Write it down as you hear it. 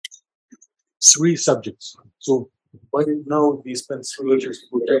three subjects. So by now we spent 3 lectures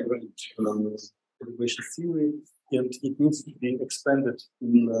for perturbation theory, and it needs to be expanded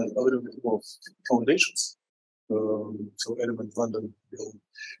in a little bit more foundations. So element Landon will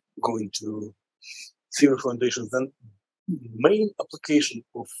go into theory foundations. Then main application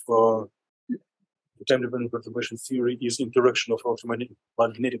of time-dependent perturbation theory is interaction of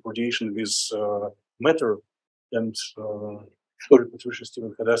electromagnetic radiation with matter, and Tori, Patricia,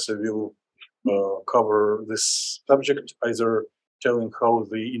 Stephen, Hadassah will cover this subject, either telling how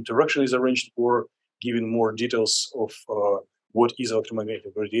the interaction is arranged or giving more details of what is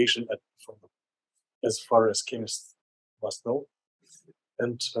electromagnetic radiation as far as chemists must know.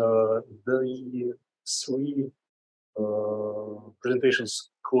 And the three presentations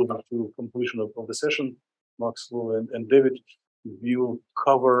closer to completion of the session, Maxwell and David will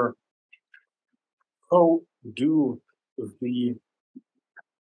cover how do the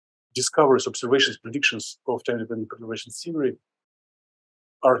discoveries, observations, predictions of time-dependent perturbation theory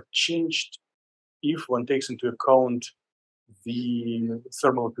are changed if one takes into account the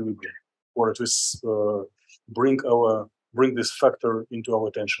thermal equilibrium, or at least bring this factor into our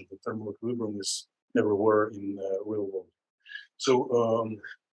attention. The thermal equilibrium is everywhere in the real world. So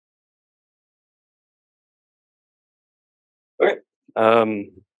okay,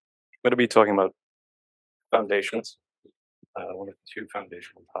 I'm going to be talking about foundations. One of the two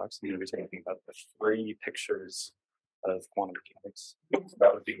foundational talks. I'm going to be talking about the three pictures of quantum mechanics. So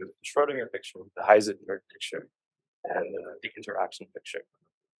that would be the Schrodinger picture, the Heisenberg picture, and the interaction picture,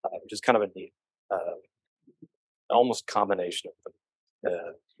 which is kind of a neat, almost combination of them.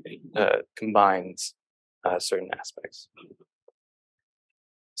 Combines certain aspects.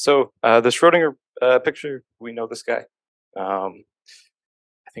 So the Schrodinger picture, we know this guy. I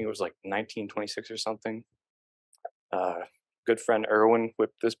think it was like 1926 or something. Good friend Irwin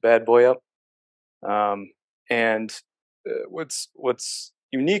whipped this bad boy up. And what's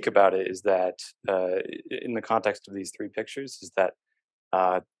unique about it is that in the context of these three pictures is that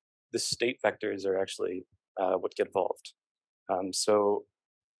the state vectors are actually what get evolved. So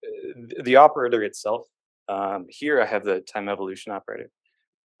the operator itself, here I have the time evolution operator.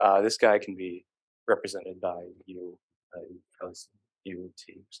 This guy can be represented by U, U,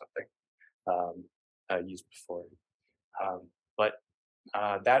 T, or something used before. But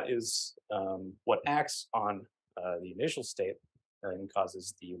that is what acts on the initial state and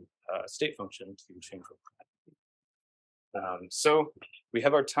causes the state function to change over time. So we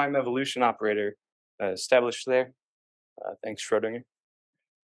have our time evolution operator established there. Thanks, Schrodinger.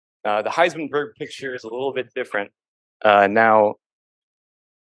 The Heisenberg picture is a little bit different. Now,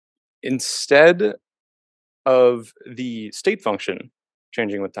 instead of the state function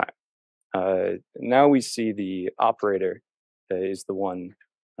changing with time, now we see the operator is the one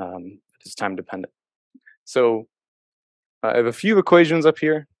that is time dependent. So I have a few equations up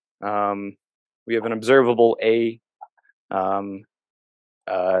here. We have an observable A.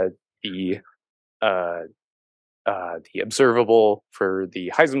 The observable for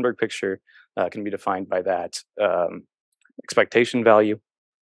the Heisenberg picture can be defined by that expectation value.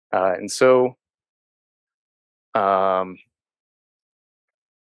 And so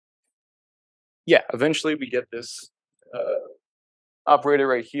yeah, eventually we get this operator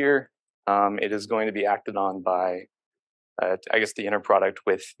right here. It is going to be acted on by, I guess, the inner product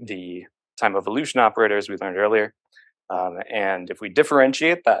with the time evolution operator, as we learned earlier. And if we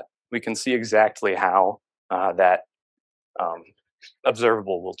differentiate that, we can see exactly how that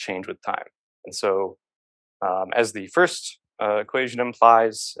observable will change with time. And so, as the first equation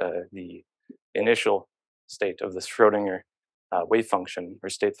implies, the initial state of the Schrodinger wave function or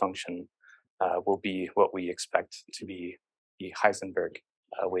state function will be what we expect to be the Heisenberg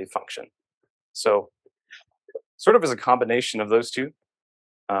wave function. So, sort of as a combination of those two,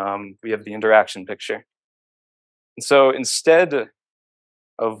 we have the interaction picture. And so instead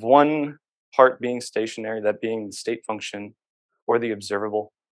of one part being stationary, that being the state function or the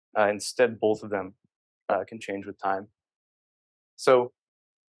observable, instead both of them can change with time. So,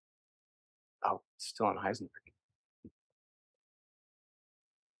 oh, still on Heisenberg.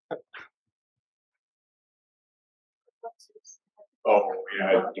 Oh, yeah,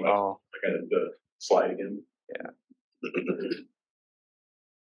 I got the slide again. Yeah.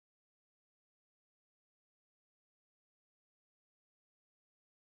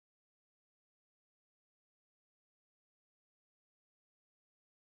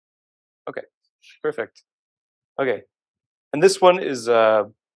 Okay, perfect. Okay, and this one is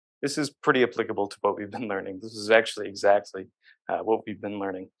pretty applicable to what we've been learning. This is actually exactly what we've been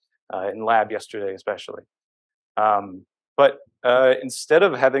learning in lab yesterday, especially. But instead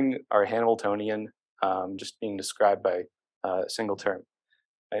of having our Hamiltonian just being described by a single term,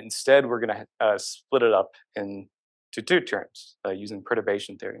 instead we're going to split it up into two terms using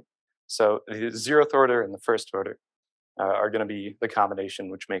perturbation theory. So the 0th order and the 1st order are going to be the combination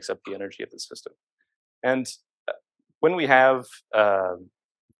which makes up the energy of the system. And when we have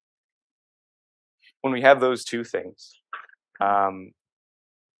those two things,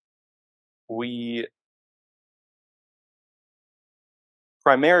 we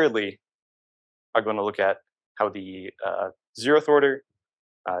primarily are going to look at how the 0th order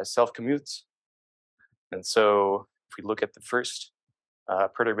self-commutes. And so if we look at the first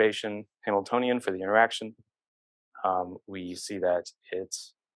perturbation Hamiltonian for the interaction, we see that it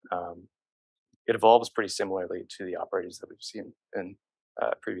evolves pretty similarly to the operators that we've seen in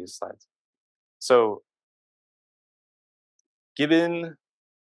previous slides. So given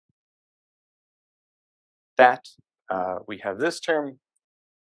that we have this term,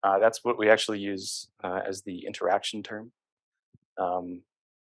 that's what we actually use as the interaction term.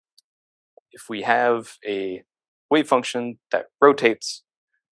 If we have a wave function that rotates,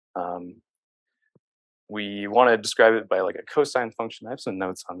 we want to describe it by like a cosine function. I have some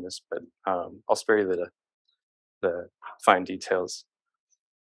notes on this, but I'll spare you the fine details.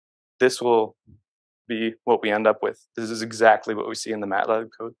 This will be what we end up with. This is exactly what we see in the MATLAB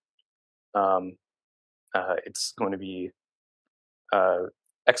code. It's going to be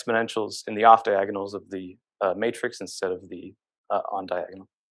exponentials in the off diagonals of the matrix instead of the on diagonal.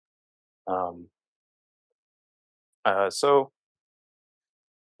 So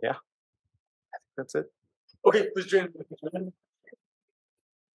yeah, I think that's it. Okay, please join.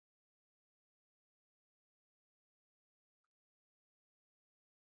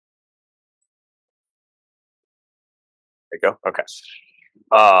 There you go. Okay.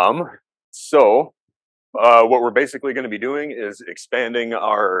 So what we're basically going to be doing is expanding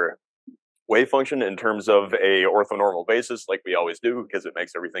our wave function in terms of a orthonormal basis, like we always do, because it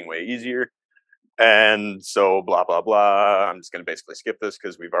makes everything way easier. And so blah, blah, blah. I'm just going to basically skip this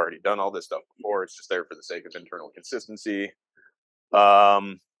because we've already done all this stuff before. It's just there for the sake of internal consistency.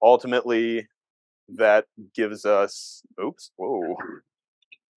 Ultimately, that gives us, oops, whoa.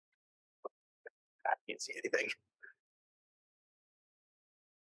 I can't see anything.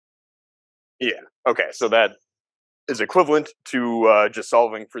 Yeah, okay, so that is equivalent to just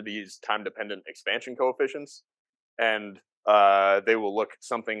solving for these time-dependent expansion coefficients. And they will look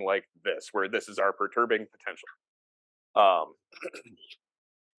something like this, where this is our perturbing potential.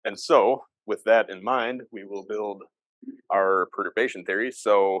 And so, with that in mind, we will build our perturbation theory.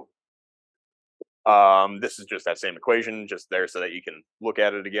 So this is just that same equation, just there so that you can look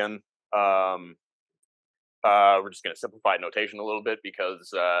at it again. We're just going to simplify notation a little bit because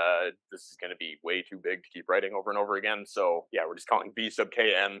this is going to be way too big to keep writing over and over again. So yeah, we're just calling V sub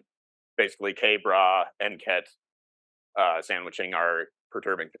kn, basically k bra n ket, sandwiching our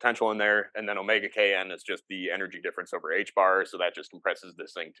perturbing potential in there, and then omega kn is just the energy difference over h bar, so that just compresses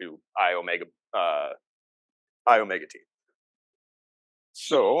this thing to I omega t.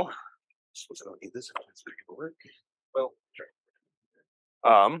 So, suppose I don't need this if it's going to work. Well, sure.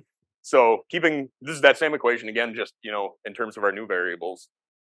 So keeping this is that same equation again, just in terms of our new variables.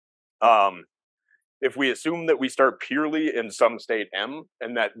 If we assume that we start purely in some state m,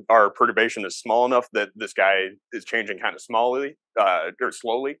 and that our perturbation is small enough that this guy is changing kind of slowly,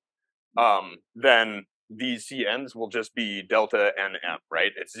 then these CNs will just be delta nm,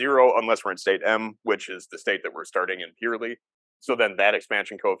 right? It's 0 unless we're in state m, which is the state that we're starting in purely. So then that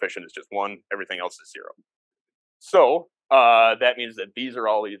expansion coefficient is just 1. Everything else is 0. So that means that these are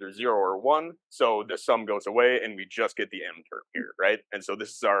all either 0 or 1. So the sum goes away and we just get the m term here, right? And so this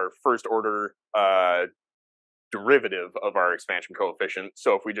is our first order derivative of our expansion coefficient.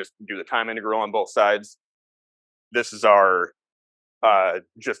 So if we just do the time integral on both sides, this is our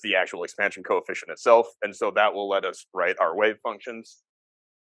just the actual expansion coefficient itself. And so that will let us write our wave functions.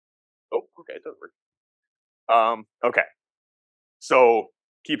 Oh, okay, it does work. Okay. So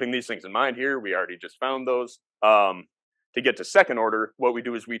keeping these things in mind here, we already just found those. To get to second order, what we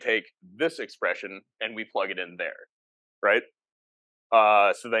do is we take this expression and we plug it in there, right?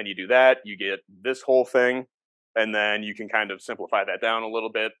 So then you do that, you get this whole thing, and then you can kind of simplify that down a little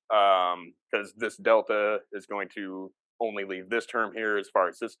bit, because this delta is going to only leave this term here as far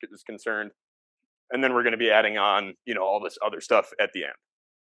as this is concerned. And then we're going to be adding on, all this other stuff at the end.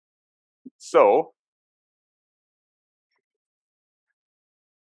 So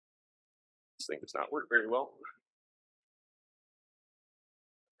this thing does not work very well.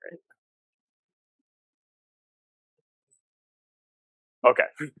 Right. Okay.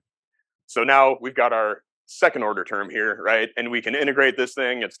 So now we've got our second order term here, right? And we can integrate this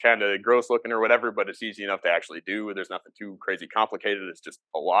thing. It's kind of gross looking or whatever, but it's easy enough to actually do. There's nothing too crazy complicated. It's just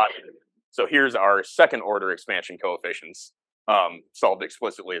a lot. So here's our second order expansion coefficients, solved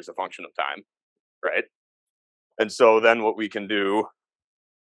explicitly as a function of time, right? And so then what we can do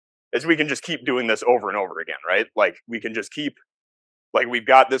is we can just keep doing this over and over again, right? Like we can just keep, like we've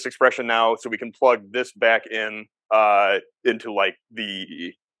got this expression now, so we can plug this back in into like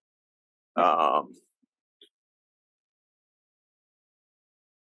the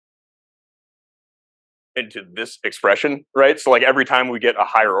into this expression, right? So like every time we get a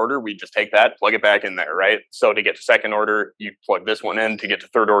higher order, we just take that, plug it back in there, right? So to get to second order, you plug this one in. To get to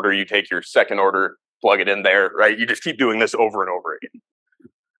third order, you take your second order, plug it in there, right? You just keep doing this over and over again.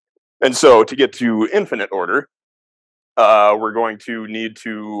 And so to get to infinite order, we're going to need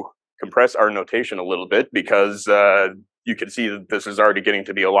to compress our notation a little bit because you can see that this is already getting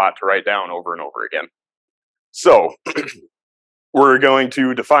to be a lot to write down over and over again. So we're going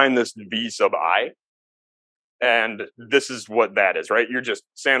to define this v sub I. And this is what that is, right? You're just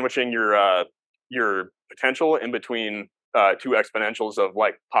sandwiching your potential in between two exponentials of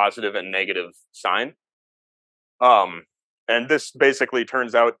like positive and negative sign. And this basically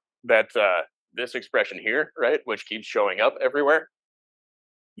turns out that this expression here, right, which keeps showing up everywhere,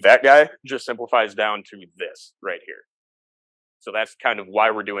 that guy just simplifies down to this right here. So that's kind of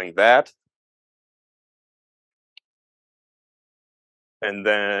why we're doing that. And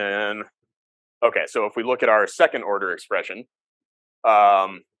then, okay, so if we look at our second order expression,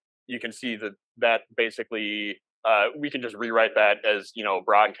 you can see that basically we can just rewrite that as, you know,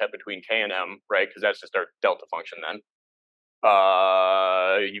 bra and ket between k and m, right? Because that's just our delta function then.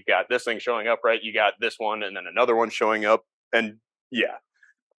 You've got this thing showing up, right? You got this one and then another one showing up, and yeah,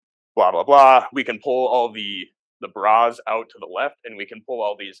 blah, blah, blah. We can pull all the bras out to the left, and we can pull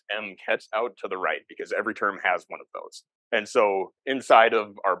all these m kets out to the right because every term has one of those. And so inside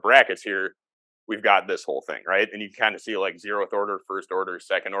of our brackets here, we've got this whole thing, right? And you kind of see like 0th order, first order,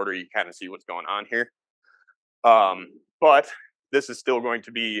 second order. You kind of see what's going on here. But this is still going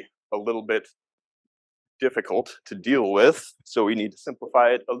to be a little bit difficult to deal with, so we need to simplify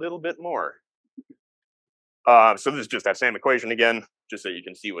it a little bit more. So this is just that same equation again, just so you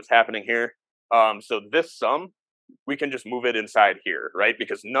can see what's happening here. So this sum, we can just move it inside here, right?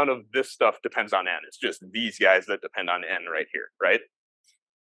 Because none of this stuff depends on n. It's just these guys that depend on n right here, right?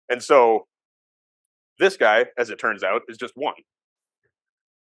 And so this guy, as it turns out, is just 1.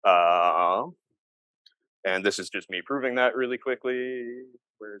 And this is just me proving that really quickly.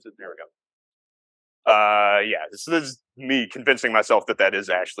 Where is it? There we go. Yeah, this is me convincing myself that that is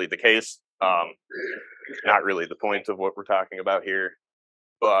actually the case. Not really the point of what we're talking about here,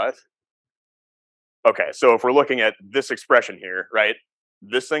 but okay, so if we're looking at this expression here, right,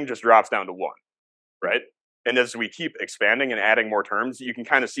 this thing just drops down to 1, right? And as we keep expanding and adding more terms, you can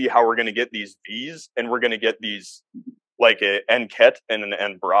kind of see how we're going to get these v's, and we're going to get these like a n ket and an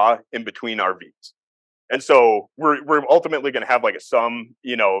n bra in between our v's. And so we're ultimately going to have like a sum,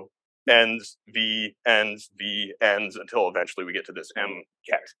 you know, ends, v, ends, v, ends, until eventually we get to this m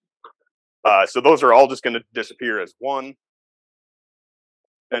ket. So those are all just going to disappear as 1.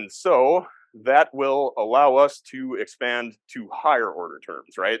 And so that will allow us to expand to higher order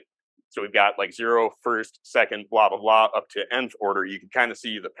terms, right? So we've got like 0, first, second, blah, blah, blah, up to nth order. You can kind of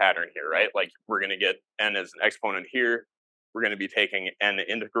see the pattern here, right? Like we're going to get n as an exponent here. We're going to be taking n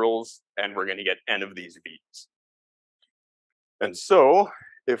integrals, and we're going to get n of these v's. And so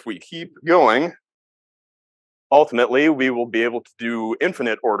if we keep going, ultimately we will be able to do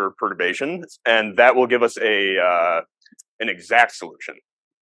infinite order perturbations, and that will give us an exact solution.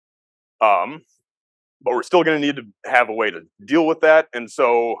 But we're still going to need to have a way to deal with that. And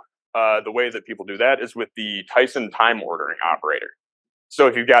so the way that people do that is with the Tyson time ordering operator. So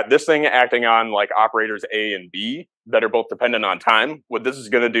if you've got this thing acting on like operators A and B that are both dependent on time, what this is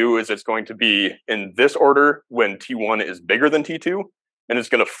going to do is it's going to be in this order when T1 is bigger than T2, and it's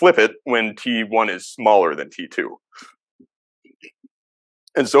going to flip it when T1 is smaller than T2.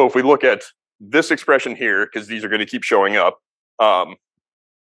 And so if we look at this expression here, because these are going to keep showing up,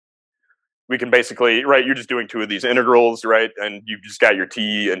 we can basically, right, you're just doing 2 of these integrals, right? And you've just got your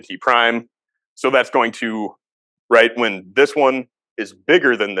T and T prime. So that's going to, right, when this one is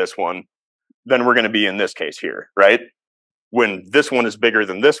bigger than this one, then we're going to be in this case here, right? When this one is bigger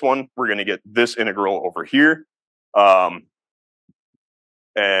than this one, we're going to get this integral over here.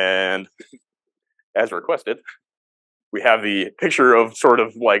 And as requested, we have the picture of sort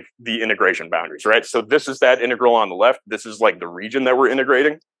of like the integration boundaries, right? So this is that integral on the left. This is like the region that we're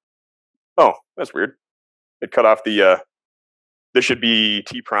integrating. Oh, that's weird. It cut off the, this should be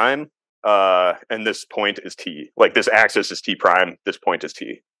T prime. and this point is t. Like this axis is t prime, this point is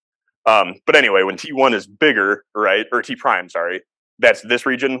t. But anyway, when t1 is bigger, right, or t prime, sorry, that's this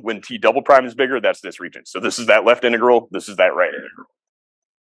region. When t double prime is bigger, that's this region. So this is that left integral, this is that right integral.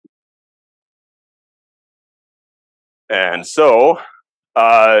 And so,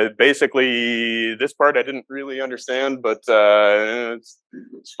 basically, this part I didn't really understand, but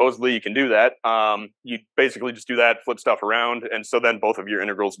supposedly you can do that. You basically just do that, flip stuff around, and so then both of your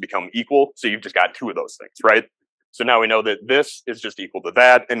integrals become equal. So you've just got two of those things, right? So now we know that this is just equal to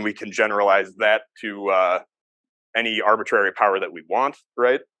that, and we can generalize that to any arbitrary power that we want,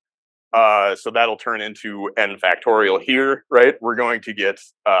 right? So that'll turn into n factorial here, right? We're going to get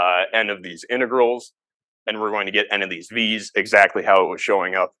n of these integrals, and we're going to get n of these v's exactly how it was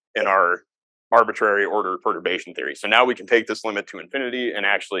showing up in our arbitrary order perturbation theory. So now we can take this limit to infinity and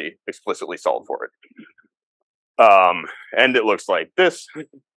actually explicitly solve for it. And it looks like this.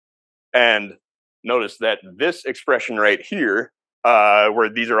 And notice that this expression right here, where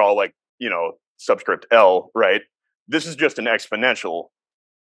these are all like, you know, subscript L, right? This is just an exponential.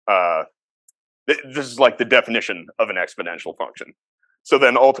 This is like the definition of an exponential function. So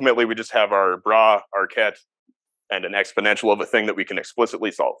then ultimately we just have our bra, our ket, and an exponential of a thing that we can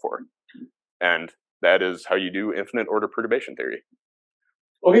explicitly solve for. And that is how you do infinite order perturbation theory.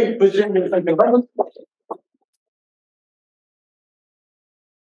 Okay, but so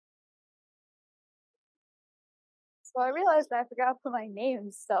I realized I forgot to put my name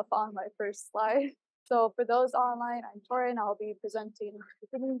and stuff on my first slide. So for those online, I'm Tori, and I'll be presenting the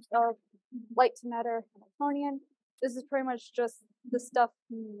beginnings of light to matter Hamiltonian. This is pretty much just the stuff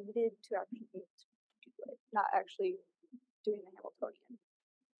needed to actually do it, not actually doing the Hamiltonian.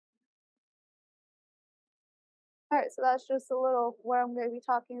 All right, so that's just a little what I'm going to be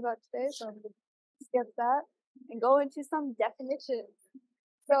talking about today. So I'm going to skip that and go into some definitions.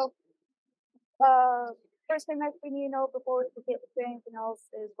 So, first thing that we need to know before we get to anything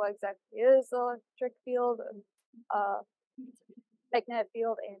else is what exactly is the electric field, magnetic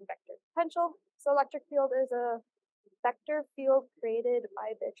field, and vector potential. So electric field is a vector field created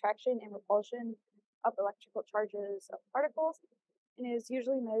by the attraction and repulsion of electrical charges of particles, and is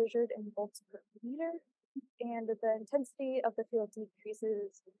usually measured in volts per meter. And the intensity of the field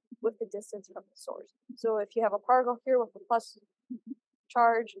decreases with the distance from the source. So if you have a particle here with a plus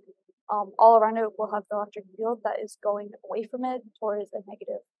charge, all around it will have the electric field that is going away from it towards a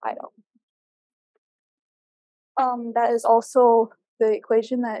negative ion. That is also the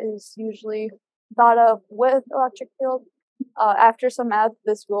equation that is usually thought of with electric field. After some math,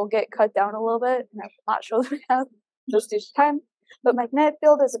 this will get cut down a little bit, and I will not show the math just due to time. But magnetic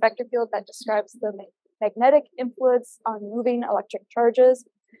field is a vector field that describes the magnetic influence on moving electric charges.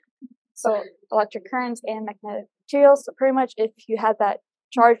 So electric currents and magnetic materials. So pretty much if you had that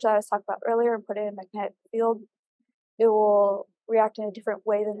charge that I was talking about earlier and put it in a magnetic field, it will react in a different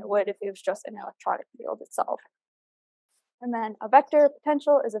way than it would if it was just an electronic field itself. And then a vector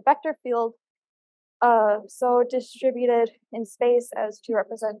potential is a vector field, so distributed in space as to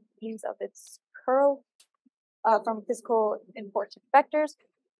represent means of its curl from physical important vectors.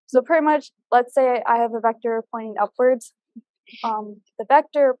 So pretty much, let's say I have a vector pointing upwards. The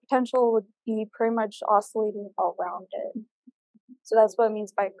vector potential would be pretty much oscillating around it. So that's what it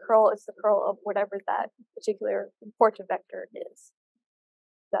means by curl. It's the curl of whatever that particular important vector is.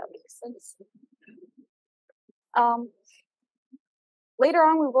 That makes sense. Later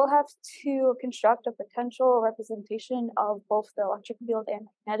on, we will have to construct a potential representation of both the electric field and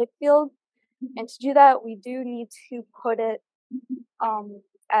magnetic field. And to do that, we do need to put it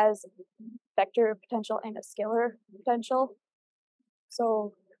as vector potential and a scalar potential.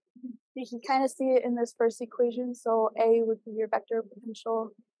 So you can kind of see it in this first equation. So A would be your vector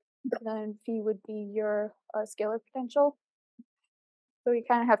potential, and then V would be your scalar potential. So we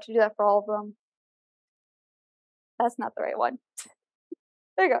kind of have to do that for all of them. That's not the right one.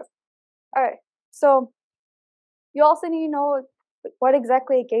 There it goes. All right. So you also need to know what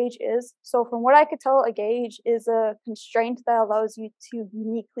exactly a gauge is. So from what I could tell, a gauge is a constraint that allows you to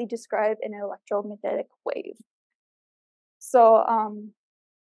uniquely describe an electromagnetic wave. So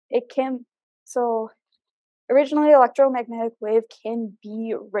originally electromagnetic wave can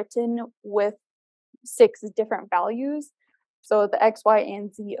be written with 6 different values. So the X, Y,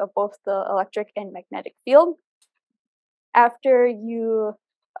 and Z of both the electric and magnetic field. After you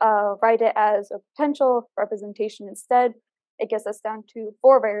write it as a potential representation instead, it gets us down to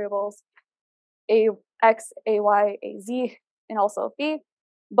 4 variables: a x, a y, a z, and also v.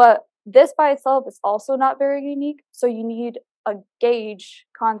 But this by itself is also not very unique, so you need a gauge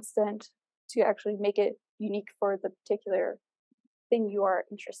constant to actually make it unique for the particular thing you are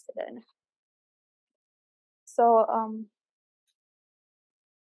interested in. So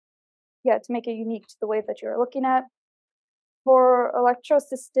yeah, to make it unique to the wave that you're looking at. For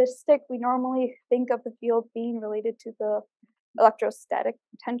electrostatic, we normally think of the field being related to the electrostatic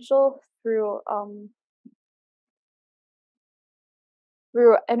potential through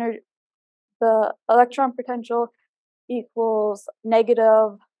energy. The electron potential equals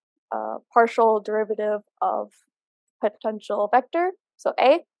negative partial derivative of potential vector, so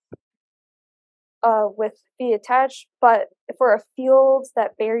A, with V attached. But for a field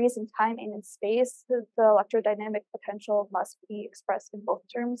that varies in time and in space, the electrodynamic potential must be expressed in both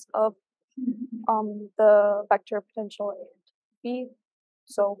terms of the vector potential and V.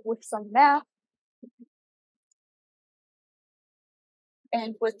 So with some math,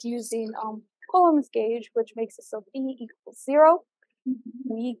 and with using Coulomb's gauge, which makes it so V equals 0,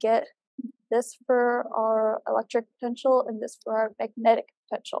 we get this for our electric potential and this for our magnetic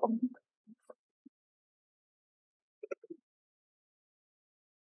potential.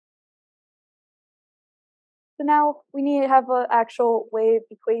 So now we need to have an actual wave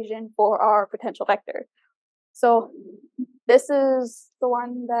equation for our potential vector. So this is the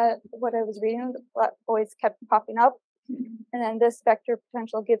one that what I was reading that always kept popping up. And then this vector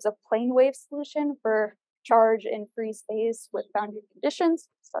potential gives a plane wave solution for charge in free space with boundary conditions.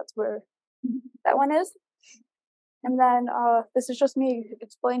 So that's where that one is. And then this is just me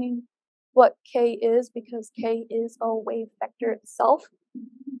explaining what K is, because K is a wave vector itself.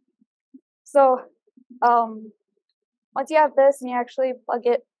 So once you have this and you actually plug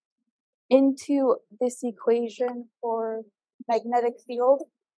it into this equation for magnetic field,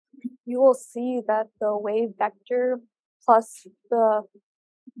 you will see that the wave vector plus the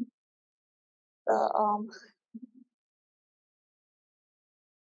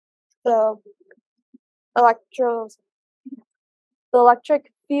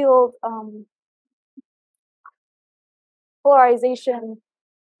electric field polarization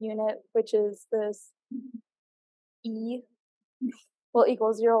unit, which is this E, will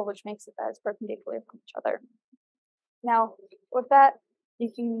equal 0, which makes it that it's perpendicular from each other. Now, with that,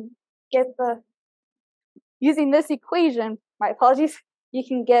 you can get using this equation, my apologies, you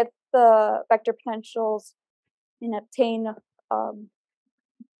can get the vector potentials and obtain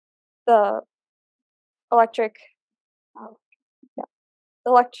the electric,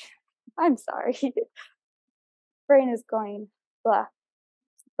 I'm sorry, brain is going blah.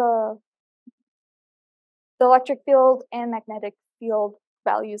 The electric field and magnetic field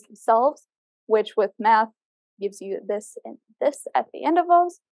values themselves, which with math gives you this and this at the end of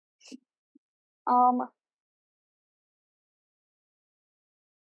those.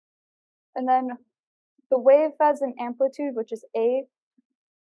 And then the wave has an amplitude, which is A,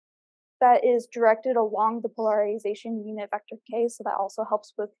 that is directed along the polarization unit vector K, so that also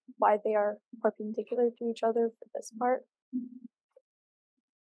helps with why they are perpendicular to each other for this part.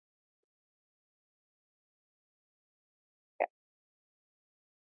 Okay.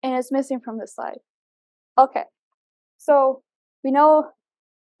 And it's missing from this slide. Okay, so we know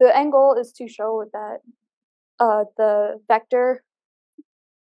the end goal is to show that the vector,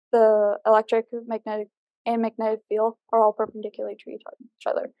 the electric, magnetic, and magnetic field are all perpendicular to each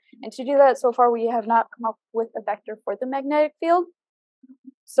other. And to do that, so far we have not come up with a vector for the magnetic field.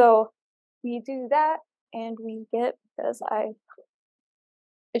 So we do that, and we get, because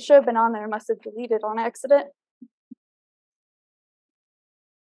it should have been on there, I must have deleted on accident.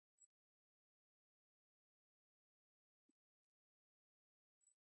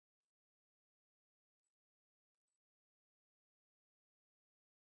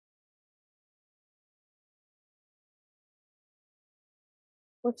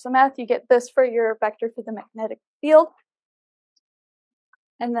 With some math, you get this for your vector for the magnetic field.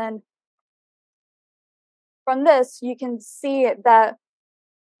 And then from this, you can see that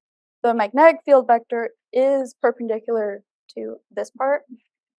the magnetic field vector is perpendicular to this part.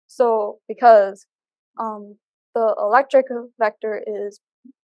 So because the electric vector is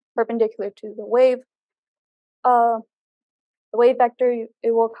perpendicular to the wave vector,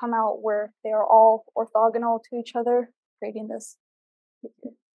 it will come out where they are all orthogonal to each other, creating this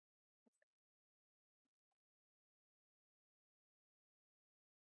figure.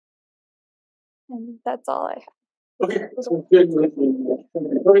 And that's all I have. Okay, so good.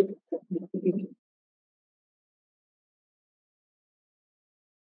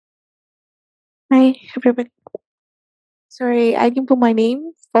 Hi, everybody. Sorry, I didn't put my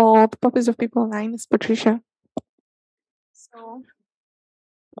name for the purpose of people online. It's Patricia. So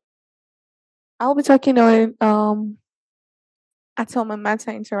I'll be talking on atom and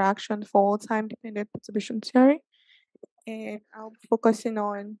matter interaction for time-dependent perturbation theory. and I'll be focusing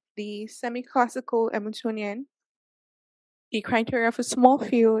on the semi-classical Hamiltonian, the criteria for small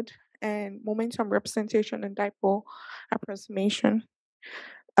field, and momentum representation and dipole approximation.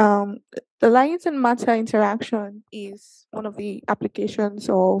 The light and matter interaction is one of the applications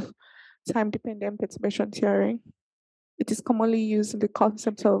of time-dependent perturbation theory. It is commonly used in the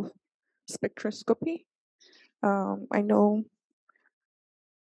concept of spectroscopy. I know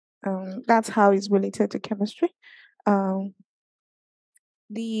that's how it's related to chemistry. The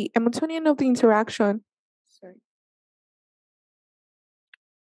Hamiltonian of the interaction,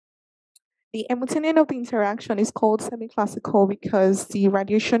 the Hamiltonian of the interaction is called semi-classical because the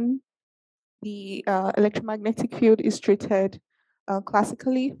radiation, the electromagnetic field is treated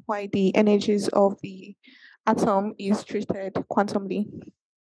classically, while the energies of the atom is treated quantumly.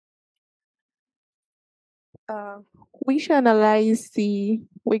 We shall analyze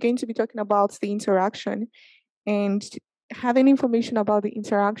we're going to be talking about the interaction, and having information about the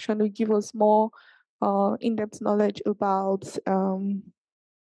interaction will give us more in-depth knowledge about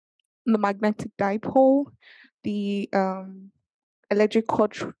the magnetic dipole, the electric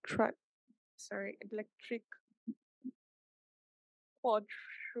quadrupole,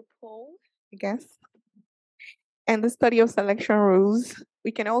 I guess, and the study of selection rules.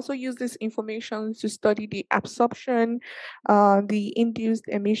 We can also use this information to study the absorption, the induced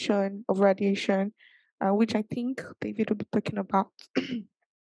emission of radiation, which I think David will be talking about.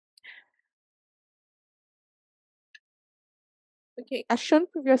 Okay, as shown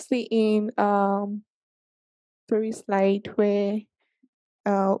previously in Tori's slide, where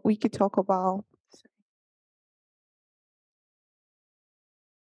we could talk about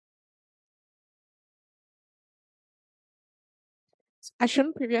as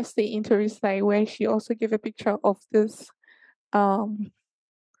shown previously in Tori's slide, where she also gave a picture of this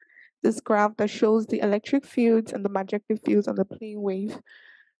this graph that shows the electric fields and the magnetic fields on the plane wave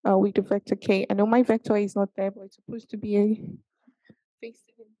with the vector k. I know my vector is not there, but it's supposed to be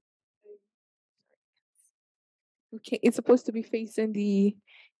facing. Okay, it's supposed to be facing the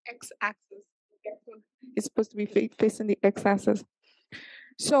x-axis. It's supposed to be facing the x-axis.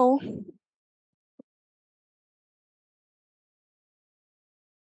 So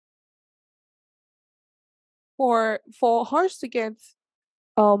for hers to get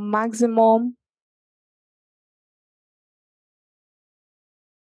maximum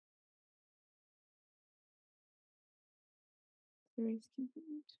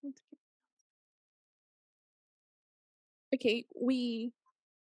okay,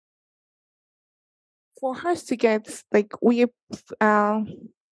 for hers to get, like, we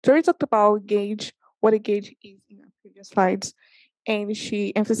Tori talked about gauge, what a gauge is in our previous slides, and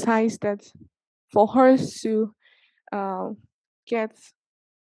she emphasized that for her to get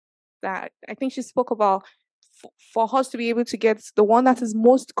that, I think she spoke about for us to be able to get the one that is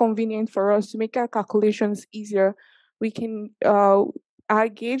most convenient for us to make our calculations easier, we can our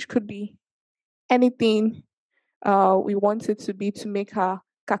gauge could be anything we want it to be to make our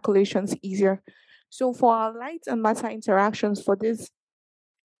calculations easier. So for our light and matter interactions for this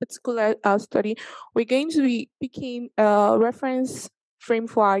particular study, we're going to be picking a reference frame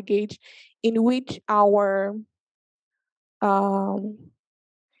for our gauge in which our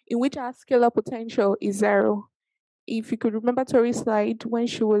scalar potential is 0. If you could remember Tori's slide when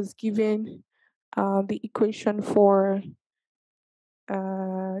she was given the equation for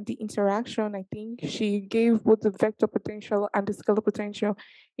the interaction, I think she gave both the vector potential and the scalar potential,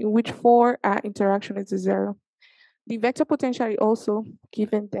 in which for interaction is 0. The vector potential is also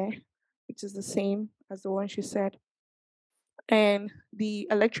given there, which is the same as the one she said. And the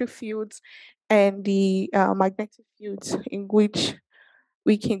electric fields and the magnetic fields in which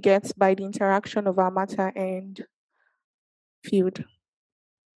we can get by the interaction of our matter and field.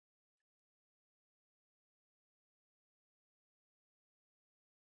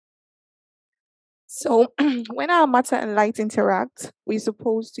 So when our matter and light interact, we're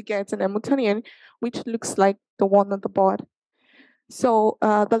supposed to get an Hamiltonian, which looks like the one on the board. So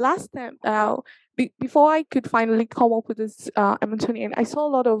the last time, before I could finally come up with this Hamiltonian, I saw a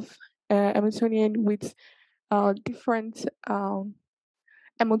lot of Hamiltonian with different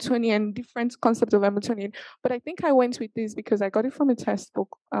Hamiltonian, different concepts of Hamiltonian. But I think I went with this because I got it from a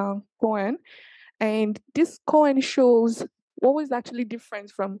textbook, Cohen. And this Cohen shows what was actually different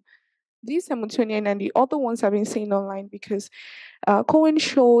from this Hamiltonian and the other ones I've been seeing online, because Cohen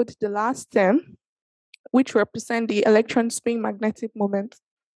showed the last term, which represent the electron spin magnetic moment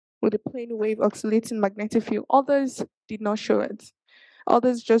with a plane wave oscillating magnetic field. Others did not show it.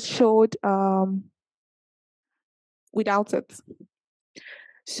 Others just showed without it.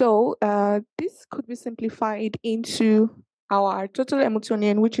 So this could be simplified into our total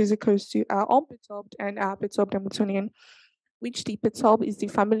Hamiltonian, which is equals to our unperturbed and our perturbed Hamiltonian, which the perturbed is the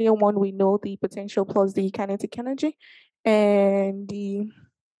familiar one. We know the potential plus the kinetic energy, and the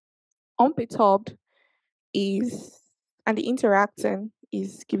unperturbed is, and the interacting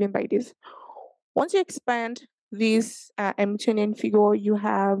is given by this. Once you expand this Hamiltonian figure, you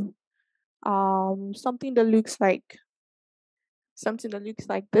have something that looks like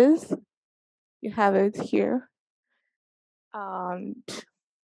this. You have it here. And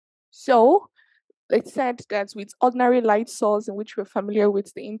so it said that with ordinary light source in which we're familiar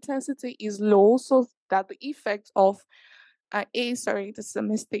with, the intensity is low, so that the effect of this is a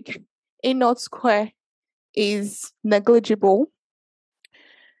mistake, A naught square is negligible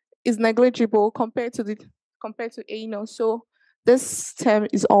compared to A naught. So this term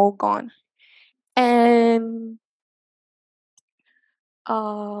is all gone. And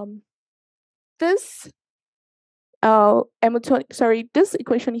this this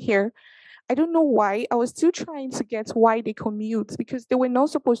equation here, I don't know why. I was still trying to get why they commute, because they were not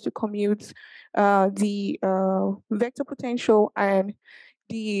supposed to commute the vector potential and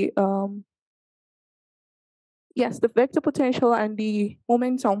the the vector potential and the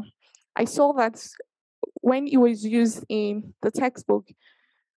momentum. I saw that when it was used in the textbook,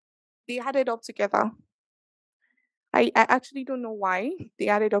 they added up together. I actually don't know why they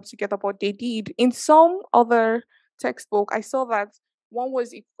added up together, but they did. In some other textbook, I saw that one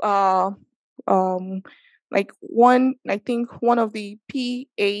was like one, I think one of the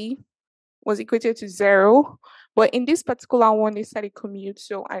PA was equated to 0, but in this particular one they said it commute.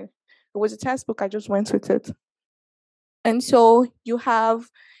 So it was a textbook, I just went with it. And so you have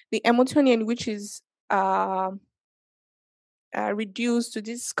the Hamiltonian, which is reduced to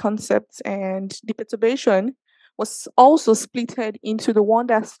this concept, and the perturbation was also splitted into the one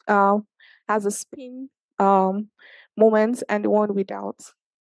that has a spin moment and the one without.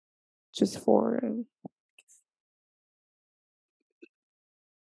 Just for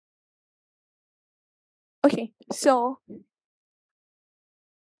okay, so I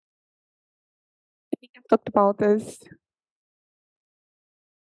think I've talked about this.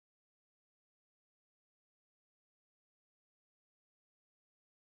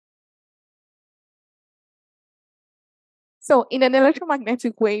 So in an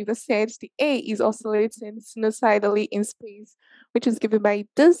electromagnetic wave, the set the A is oscillating sinusoidally in space, which is given by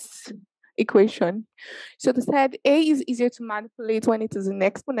this equation. So the set A is easier to manipulate when it is in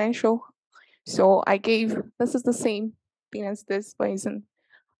exponential. So I gave, this is the same thing as this, but it's an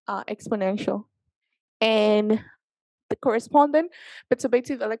exponential. And the corresponding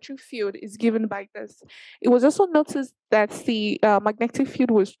perturbative electric field is given by this. It was also noticed that the magnetic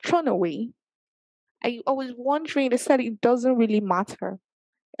field was thrown away. I was wondering, they said it doesn't really matter.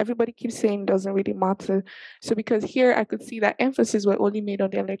 Everybody keeps saying it doesn't really matter. So because here I could see that emphasis were only made on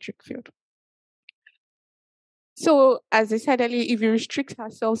the electric field. So as I said earlier, if you restrict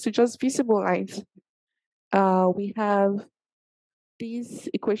ourselves to just visible light, we have this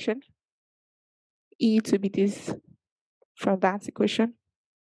equation, E to be this from that equation.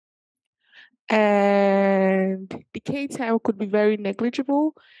 And the K time could be very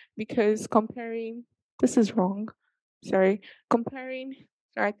negligible because comparing, this is wrong, sorry, comparing,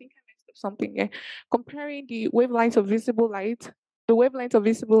 sorry, I think I messed up something here. Comparing the wavelength of visible light, the wavelength of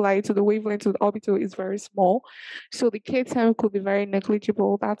visible light to the wavelength of the orbital is very small. So the K time could be very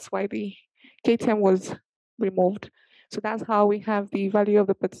negligible. That's why the K time was removed. So that's how we have the value of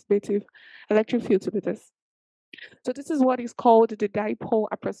the perturbative electric field to be this. So this is what is called the dipole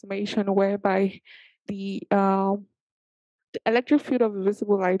approximation, whereby the electric field of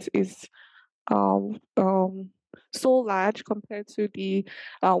visible light is so large compared to the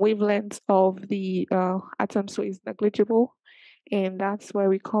wavelength of the atom, so it's negligible. And that's where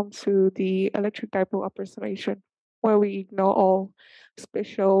we come to the electric dipole approximation, where we ignore all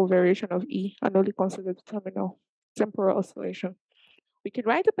spatial variation of E and only consider the terminal temporal oscillation. We can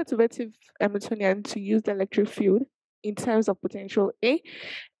write a perturbative Hamiltonian to use the electric field in terms of potential A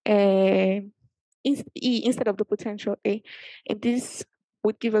and E instead of the potential A. And this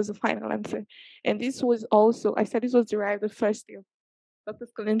would give us a final answer. And this was also, I said this was derived the first year, Dr.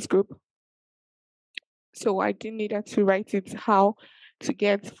 Scolin's group. So I didn't need to write it how to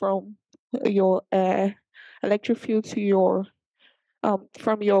get from your electric field to your,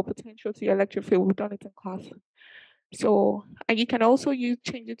 from your potential to your electric field. We've done it in class. So, and you can also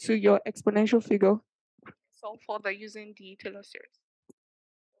change it to your exponential figure, solve further using the Taylor series.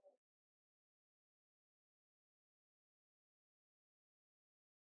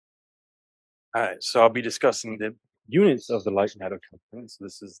 All right, so I'll be discussing the units of the light matter coupling. So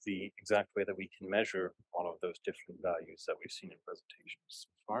this is the exact way that we can measure all of those different values that we've seen in presentations so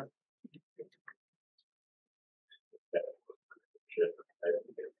far.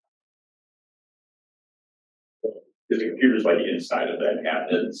 The computer's like inside of that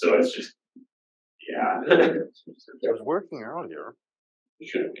cabinet, so it's just, yeah. It was working earlier. It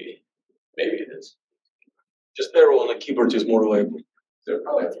shouldn't be. Maybe it is. Just arrow on a keyboard is more reliable. They're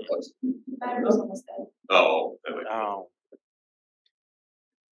probably have to close. Battery's almost dead. Oh. Oh.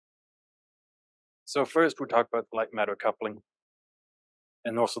 So first we talk about the light matter coupling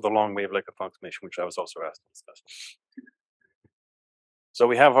and also the long wavelength approximation, which I was also asked to discuss. So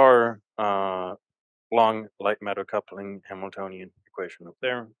we have our long light matter coupling Hamiltonian equation up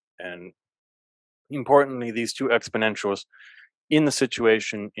there. And importantly, these two exponentials in the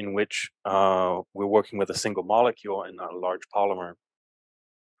situation in which we're working with a single molecule and not a large polymer,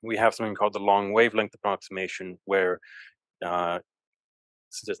 we have something called the long wavelength approximation, where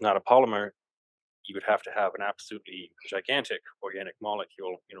since it's not a polymer, you would have to have an absolutely gigantic organic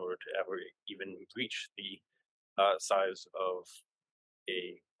molecule in order to ever even reach the size of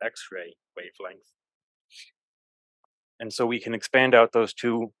a X-ray wavelength. And so we can expand out those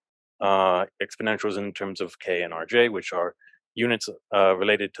two exponentials in terms of K and Rj, which are units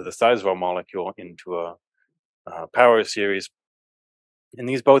related to the size of our molecule, into a power series. And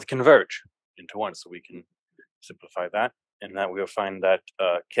these both converge into one, so we can simplify that. And that we'll find that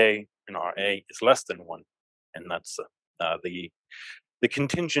K and Ra is less than 1. And that's the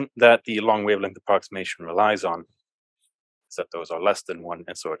contingent that the long wavelength approximation relies on, is that those are less than 1,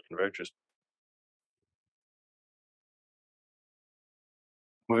 and so it converges.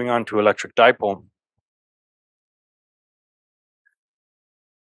 Moving on to electric dipole.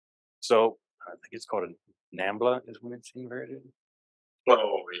 So I think it's called a NAMBLA is when it's inverted.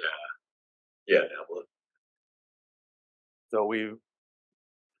 Oh, yeah. Yeah, NAMBLA. So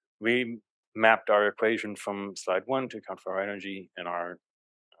we mapped our equation from slide 1 to account for our energy and our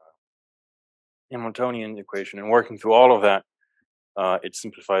Hamiltonian equation, and working through all of that, it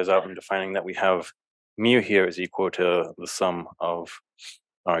simplifies out into finding that we have mu here is equal to the sum of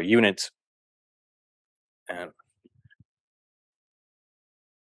our units. And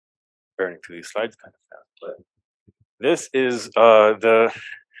burning through these slides kind of fast, but this is the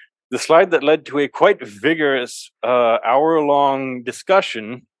slide that led to a quite vigorous hour-long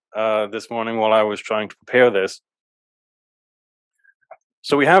discussion this morning while I was trying to prepare this.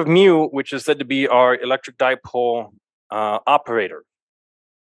 So we have mu, which is said to be our electric dipole operator.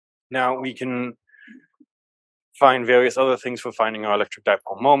 Now we can find various other things for finding our electric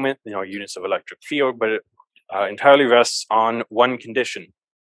dipole moment, units of electric field, but it entirely rests on one condition.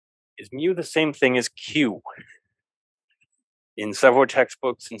 Is mu the same thing as Q? In several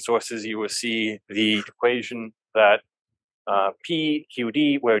textbooks and sources, you will see the equation that P,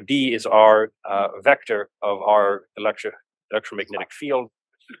 QD, where D is our vector of our electromagnetic field,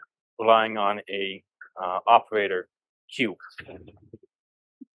 relying on a operator Q.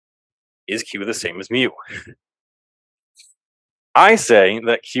 Is Q the same as mu? I say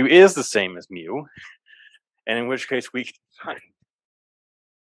that Q is the same as mu, and in which case we can find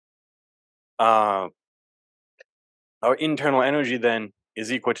our internal energy then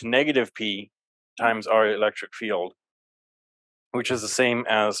is equal to negative P times our electric field, which is the same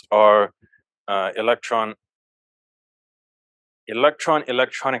as our electronic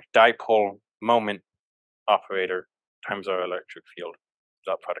dipole moment operator times our electric field.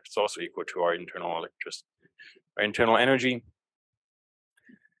 Dot product is also equal to our internal energy.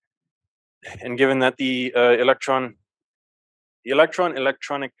 And given that the electronic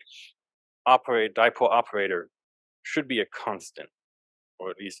dipole operator should be a constant,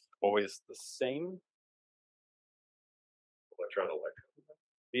 or at least always the same.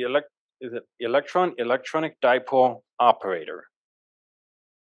 Electronic dipole operator.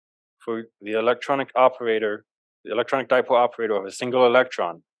 For the electronic dipole operator of a single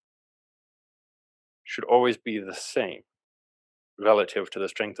electron should always be the same relative to the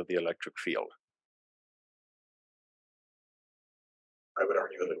strength of the electric field. I would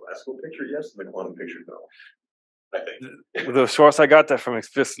argue in the classical picture, yes, in the quantum picture, no. I think. The source I got that from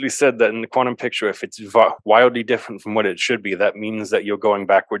explicitly said that in the quantum picture, if it's wildly different from what it should be, that means that you're going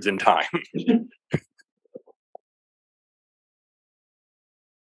backwards in time.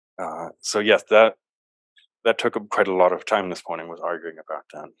 So yes, that took up quite a lot of time this morning, was arguing about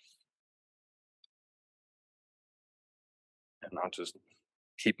that. And I'll just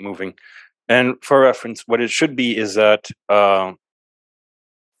keep moving. And for reference, what it should be is that the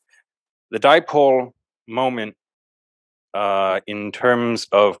dipole moment in terms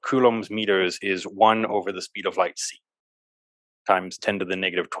of coulombs meters is 1 over the speed of light c times 10 to the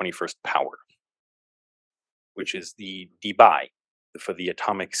negative 21st power, which is the dBi for the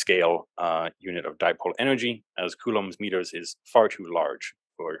atomic scale unit of dipole energy, as coulombs meters is far too large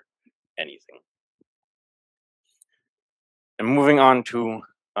for anything. And moving on to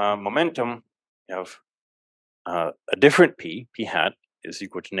momentum, we have a different p hat is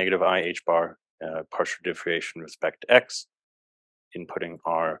equal to negative I h bar partial differentiation with respect to x, inputting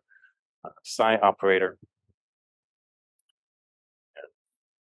our psi operator.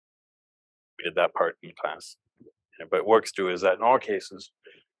 We did that part in class. But it works too is that in all cases,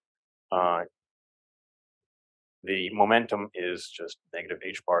 the momentum is just negative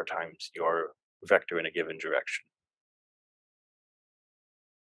h bar times your vector in a given direction.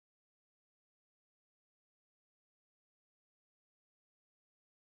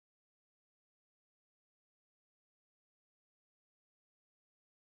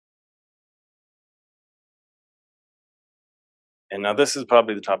 And now this is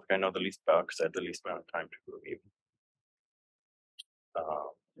probably the topic I know the least about because I had the least amount of time to review.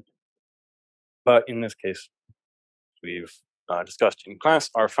 But in this case, we've discussed in class.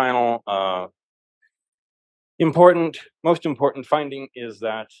 Our final most important finding is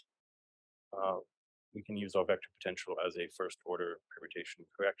that we can use our vector potential as a first order permutation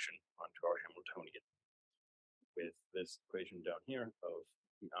correction onto our Hamiltonian with this equation down here of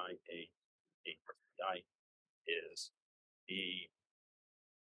Pi A Pi is the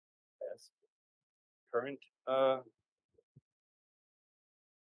current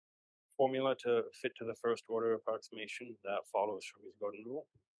formula to fit to the first order approximation that follows from his golden rule.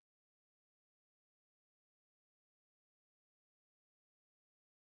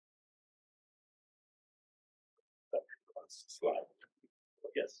 Slide.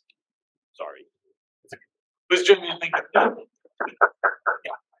 Yes. Sorry. Who's doing anything?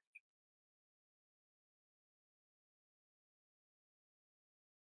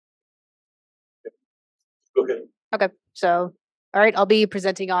 Okay, so all right, I'll be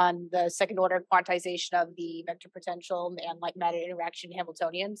presenting on the second order quantization of the vector potential and light matter interaction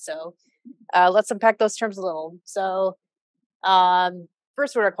Hamiltonian. So let's unpack those terms a little. So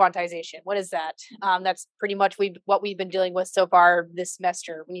first order quantization, what is that? That's pretty much what we've been dealing with so far this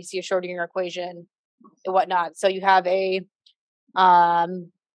semester when you see a Schrodinger equation and whatnot. So you have a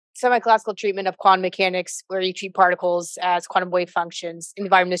semi-classical treatment of quantum mechanics where you treat particles as quantum wave functions.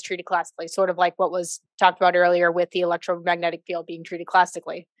 Environment is treated classically, sort of like what was talked about earlier with the electromagnetic field being treated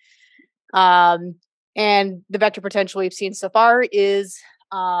classically. And the vector potential we've seen so far is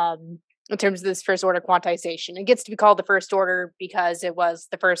in terms of this first order quantization. It gets to be called the first order because it was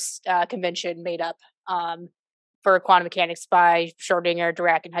the first convention made up for quantum mechanics by Schrodinger,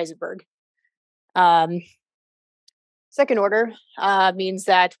 Dirac, and Heisenberg. Second order means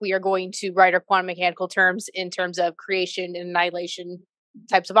that we are going to write our quantum mechanical terms in terms of creation and annihilation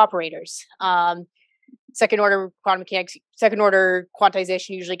types of operators. Second order quantization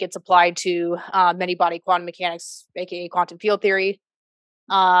usually gets applied to many body quantum mechanics, aka quantum field theory.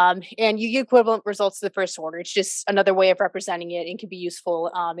 And you get equivalent results to the first order. It's just another way of representing it and can be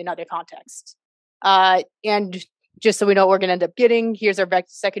useful in other contexts. And just so we know what we're going to end up getting, here's our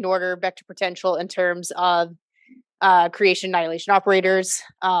second order vector potential in terms of creation annihilation operators.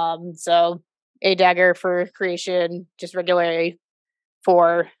 So A dagger for creation, just regular A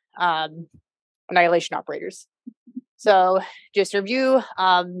for annihilation operators. So just to review,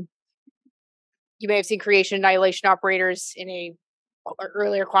 you may have seen creation annihilation operators in a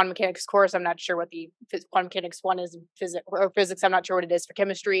earlier quantum mechanics course. I'm not sure what the quantum mechanics one is in physics. I'm not sure what it is for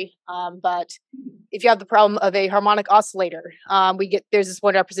chemistry. But if you have the problem of a harmonic oscillator, there's this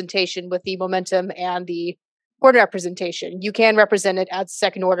one representation with the momentum and the coordinate representation. You can represent it as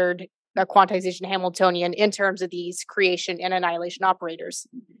second ordered quantization Hamiltonian in terms of these creation and annihilation operators.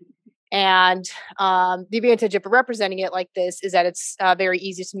 And the advantage of representing it like this is that it's very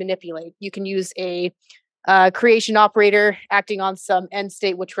easy to manipulate. You can use a creation operator acting on some end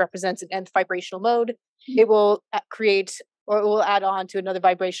state, which represents an nth vibrational mode. It will create, or it will add on to another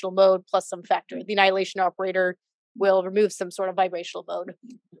vibrational mode plus some factor. The annihilation operator will remove some sort of vibrational mode.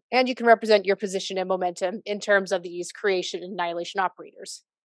 And you can represent your position and momentum in terms of these creation and annihilation operators.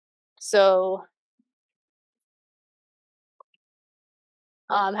 So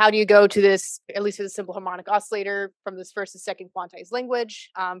how do you go to this, at least with a simple harmonic oscillator, from this first to second quantized language?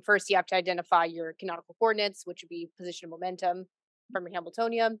 First, you have to identify your canonical coordinates, which would be position and momentum from your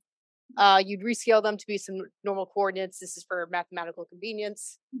Hamiltonian. You'd rescale them to be some normal coordinates. This is for mathematical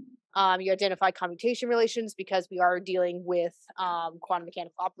convenience. You identify commutation relations because we are dealing with quantum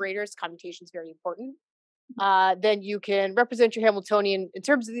mechanical operators. Commutation is very important. then you can represent your Hamiltonian in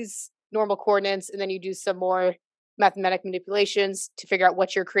terms of these normal coordinates, and then you do some more mathematic manipulations to figure out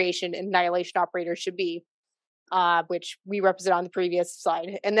what your creation and annihilation operator should be, which we represent on the previous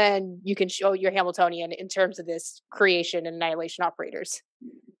slide. And then you can show your Hamiltonian in terms of this creation and annihilation operators.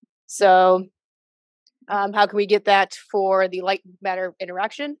 So how can we get that for the light matter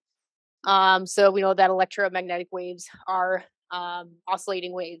interaction? So we know that electromagnetic waves are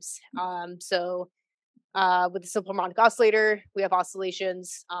oscillating waves. With the simple harmonic oscillator, we have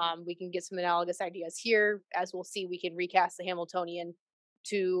oscillations. We can get some analogous ideas here. As we'll see, we can recast the Hamiltonian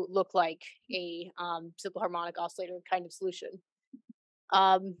to look like a simple harmonic oscillator kind of solution.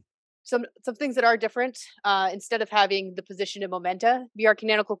 Some things that are different, instead of having the position and momenta be our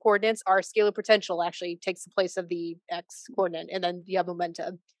canonical coordinates, our scalar potential actually takes the place of the x coordinate, and then you have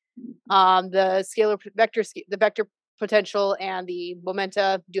momenta. The scalar vector, the vector potential and the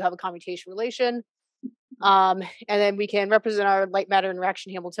momenta do have a commutation relation. And then we can represent our light matter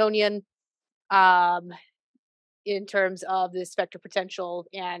interaction Hamiltonian in terms of this vector potential,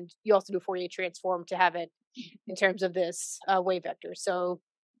 and you also do a Fourier transform to have it in terms of this wave vector. So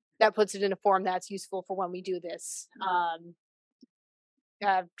that puts it in a form that's useful for when we do this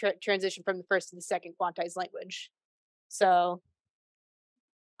transition from the first to the second quantized language. So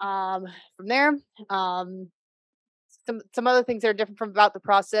from there, some other things that are different from about the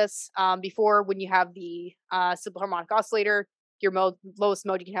process. Before, when you have the simple harmonic oscillator, your lowest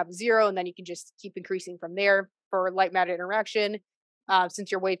mode you can have is 0, and then you can just keep increasing from there. For light matter interaction,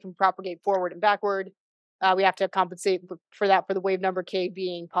 since your wave can propagate forward and backward, we have to compensate for that for the wave number k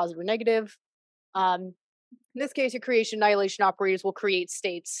being positive or negative. In this case, your creation annihilation operators will create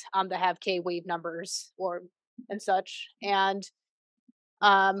states that have k wave numbers and such, and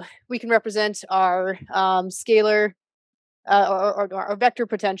we can represent our scalar or our vector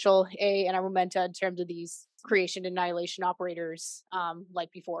potential A and our momenta in terms of these creation annihilation operators,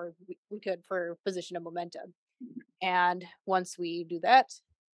 like before we could for position and momentum. And once we do that,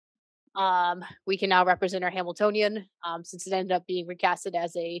 we can now represent our Hamiltonian, since it ended up being recasted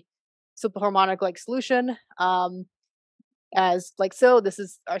as a simple harmonic like solution, as like so. This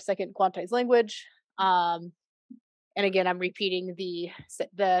is our second quantized language. And again, I'm repeating the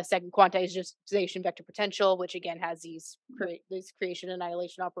second quantization vector potential, which again has these creation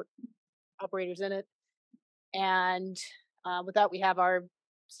annihilation operators in it. And with that, we have our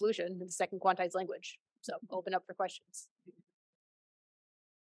solution in the second quantized language. So open up for questions.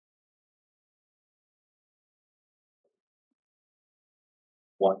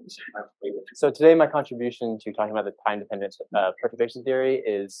 So today my contribution to talking about the time-dependent perturbation theory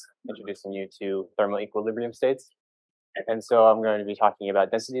is introducing you to thermal equilibrium states. And so I'm going to be talking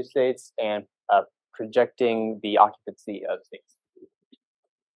about density of states and projecting the occupancy of states.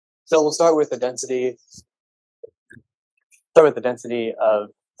 So we'll start with the density. Start with the density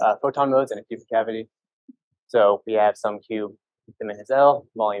of photon modes in a cubic cavity. So we have some cube, dimension is L,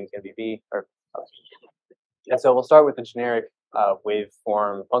 volume is going to be V. And so we'll start with the generic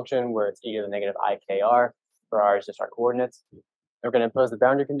waveform function where it's e to the negative ikr, for r is just our coordinates. And we're going to impose the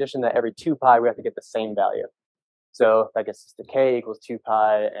boundary condition that every 2 pi we have to get the same value. So that gets us to k equals 2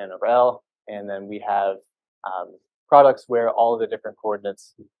 pi n over L. And then we have products where all of the different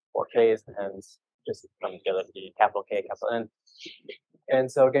coordinates or k's and n's just come together to be capital K, capital N. And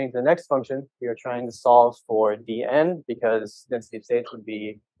so getting to the next function, we are trying to solve for dn because density of states would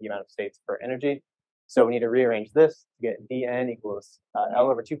be the amount of states per energy. So we need to rearrange this to get dn equals L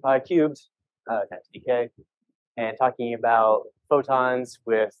over 2 pi cubed times dk. And talking about photons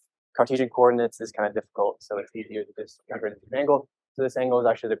with Cartesian coordinates is kind of difficult, so it's easier to just convert it to an angle. So this angle is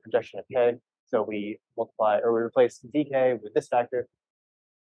actually the projection of k. So we multiply, or we replace dk with this factor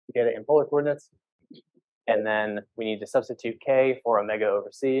to get it in polar coordinates. And then we need to substitute k for omega over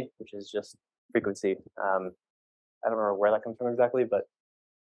c, which is just frequency. I don't remember where that comes from exactly, but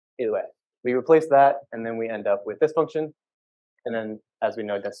either way. We replace that, and then we end up with this function. And then, as we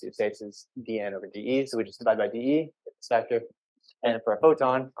know, density of states is dn over dE, so we just divide by dE, get this factor. And for a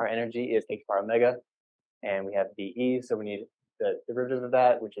photon, our energy is h bar omega, and we have dE, so we need the derivative of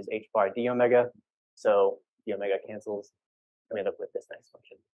that, which is h bar d omega. So d omega cancels, and we end up with this nice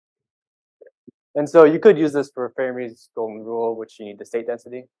function. And so you could use this for Fermi's golden rule, which you need the state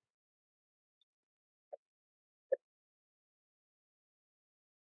density.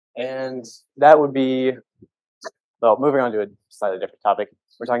 And that would be, well, moving on to a slightly different topic.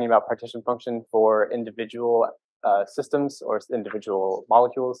 We're talking about partition function for individual systems or individual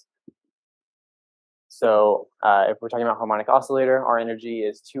molecules. So if we're talking about harmonic oscillator, our energy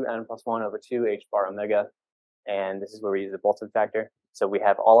is 2n plus 1 over 2 h bar omega. And this is where we use the Bultman factor. So we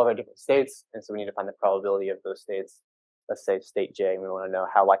have all of our different states, and so we need to find the probability of those states. Let's say state J, and we want to know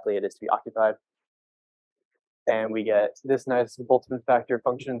how likely it is to be occupied. And we get this nice Bultman factor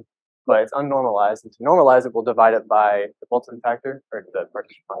function, but it's unnormalized. And to normalize it, we'll divide it by the Bultman factor, or the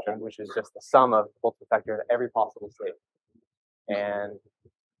partition function, which is just the sum of the Bultman factor in every possible state. And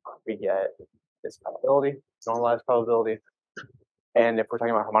we get this probability, normalized probability. And if we're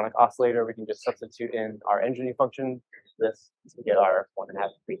talking about harmonic oscillator, we can just substitute in our entropy function, this, to get our 1.5,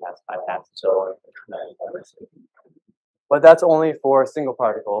 3 halves, 5 halves, so on. But that's only for a single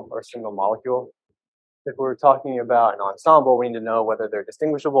particle or single molecule. If we're talking about an ensemble, we need to know whether they're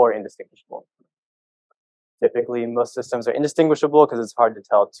distinguishable or indistinguishable. Typically, most systems are indistinguishable because it's hard to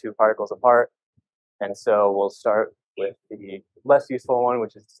tell two particles apart. And so we'll start with the less useful one,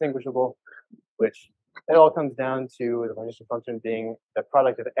 which is distinguishable, which it all comes down to the partition function being the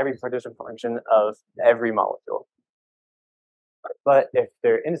product of every partition function of every molecule. But if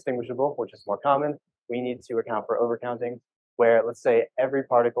they're indistinguishable, which is more common, we need to account for overcounting, where let's say every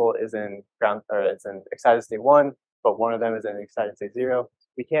particle is in ground, or it's in excited state 1, but one of them is in excited state 0.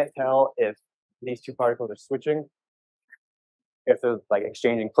 We can't tell if these two particles are switching, if they're like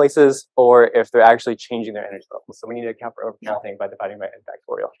exchanging places, or if they're actually changing their energy levels. So we need to account for overcounting by dividing by n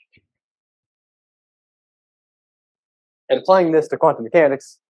factorial. And applying this to quantum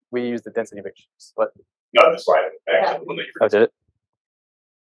mechanics, we use the density matrix. What? No, the slide. Actually, Oh, did it?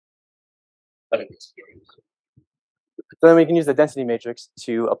 So then we can use the density matrix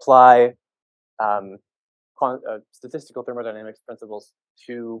to apply statistical thermodynamics principles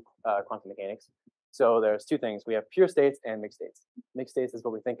to quantum mechanics. So there's two things. We have pure states and mixed states. Mixed states is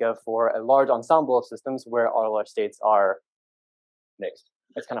what we think of for a large ensemble of systems where all our states are mixed.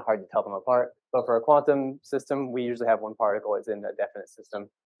 It's kind of hard to tell them apart. But for a quantum system, we usually have one particle is in a definite system.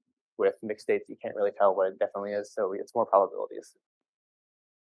 With mixed states, you can't really tell what it definitely is, so it's more probabilities.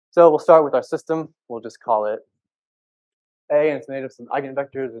 So we'll start with our system. We'll just call it A, and it's made of some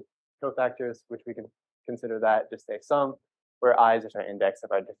eigenvectors and cofactors, which we can consider that just a sum, where I is just our index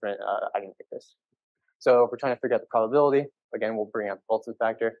of our different eigenvectors. So if we're trying to figure out the probability, again, we'll bring out the Bultman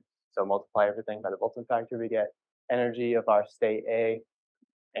factor. So multiply everything by the Bultman factor, we get energy of our state A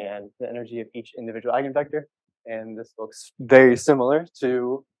and the energy of each individual eigenvector. And this looks very similar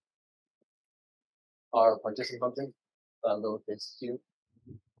to our partition function, lowercase q.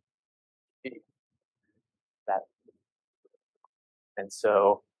 That. And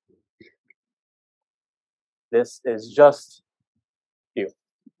so this is just q.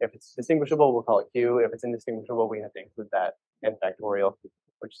 If it's distinguishable, we'll call it q. If it's indistinguishable, we have to include that n factorial,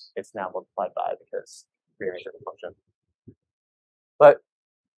 which it's now multiplied by because rearrange the function. But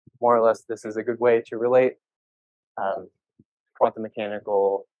more or less, this is a good way to relate quantum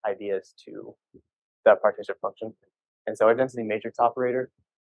mechanical ideas to that partition function. And so our density matrix operator,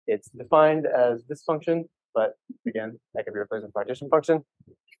 it's defined as this function, but again, that could be replaced with partition function.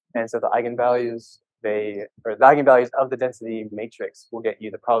 And so the eigenvalues, the eigenvalues of the density matrix will get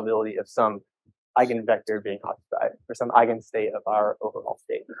you the probability of some eigenvector being occupied, or some eigenstate of our overall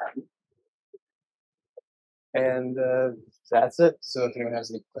state. And that's it. So if anyone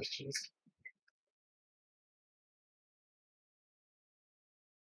has any questions.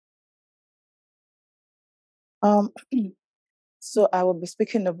 So I will be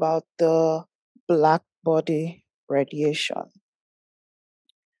speaking about the black body radiation.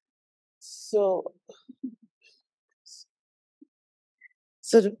 So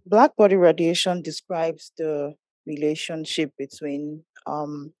the black body radiation describes the relationship between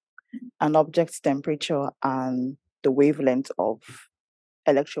an object's temperature and the wavelength of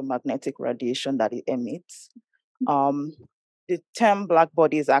electromagnetic radiation that it emits. The term black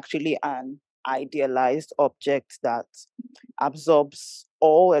body is actually an idealized object that absorbs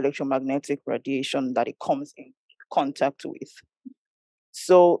all electromagnetic radiation that it comes in contact with.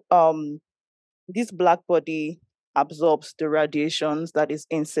 So this black body absorbs the radiations that is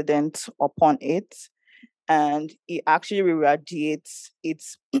incident upon it, and it actually radiates it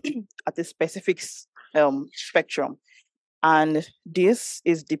at a specific spectrum. And this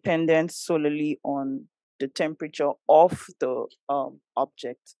is dependent solely on the temperature of the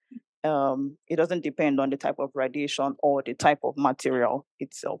object. It doesn't depend on the type of radiation or the type of material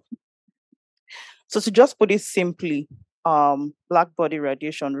itself. So to just put it simply, black body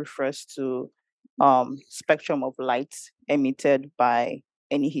radiation refers to spectrum of light emitted by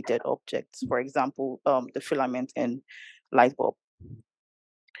any heated objects, for example, the filament in light bulb.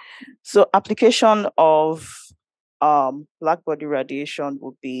 So application of black body radiation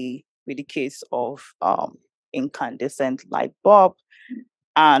would be with the case of incandescent light bulb,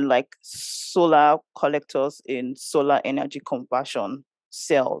 and like solar collectors in solar energy conversion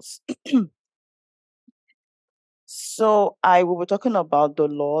cells. So I will be talking about the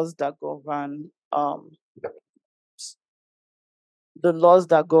laws that govern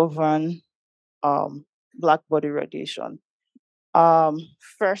black body radiation.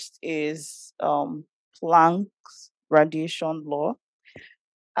 First is Planck's radiation law,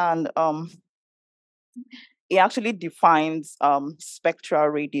 and it actually defines spectral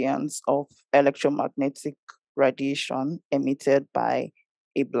radiance of electromagnetic radiation emitted by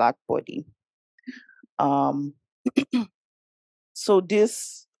a black body. So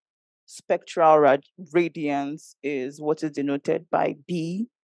this spectral radiance is what is denoted by B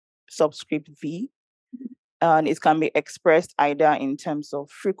subscript V, and it can be expressed either in terms of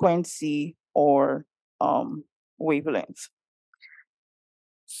frequency or wavelength.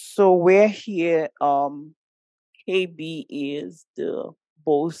 So we're here, KB is the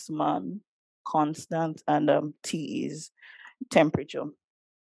Boltzmann constant, and T is temperature.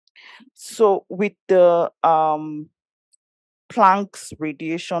 So with the Planck's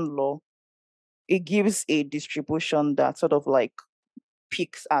radiation law, it gives a distribution that sort of like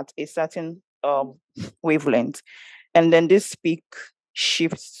peaks at a certain wavelength, and then this peak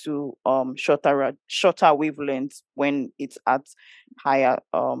shifts to shorter wavelengths when it's at higher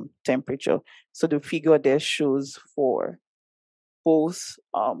temperature. So the figure there shows for both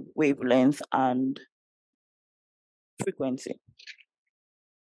wavelength and frequency.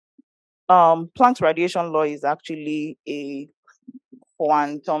 Planck's radiation law is actually a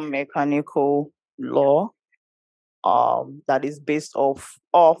quantum mechanical law that is based off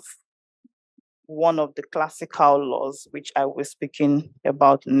one of the classical laws, which I was speaking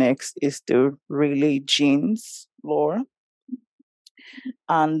about next, is the Rayleigh-Jeans law.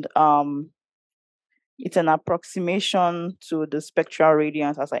 And it's an approximation to the spectral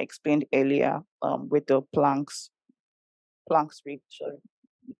radiance, as I explained earlier, with the Planck's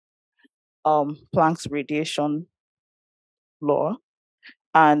radiation law.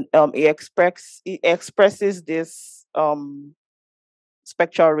 And it expresses this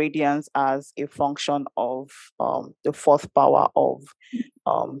spectral radiance as a function of the fourth power of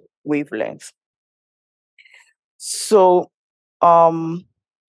wavelength. So in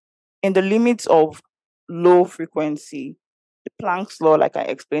the limits of low frequency, the Planck's law, like I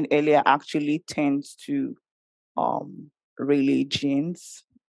explained earlier, actually tends to Rayleigh-Jeans.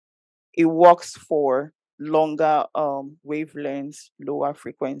 It works for longer wavelengths, lower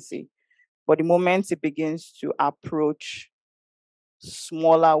frequency. But the moment it begins to approach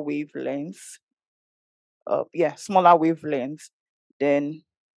smaller wavelengths, then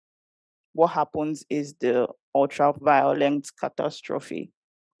what happens is the ultraviolet catastrophe.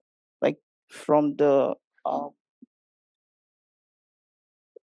 Like from the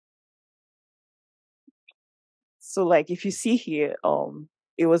so like if you see here,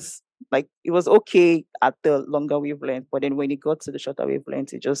 it was okay at the longer wavelength, but then when it got to the shorter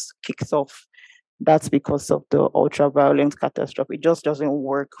wavelength, it just kicks off. That's because of the ultraviolet catastrophe. It just doesn't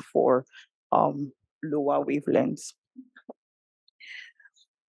work for lower wavelengths.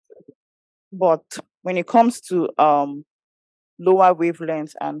 But when it comes to lower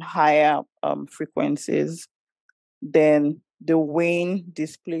wavelengths and higher frequencies, then the Wayne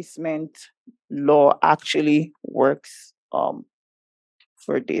displacement law actually works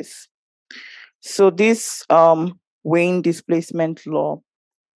for this. So this Wayne displacement law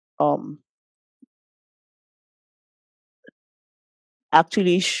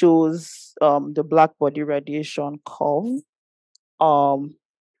actually shows the black body radiation curve.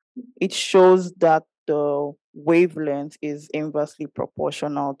 It shows that the wavelength is inversely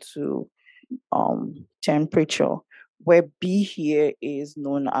proportional to temperature, where B here is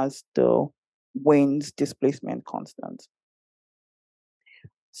known as the Wayne's displacement constant.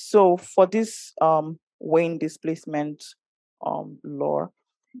 So for this Wayne displacement law,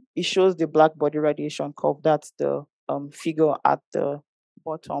 it shows the black body radiation curve. That's the figure at the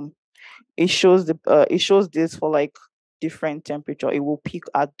bottom. It shows this for like different temperature. It will peak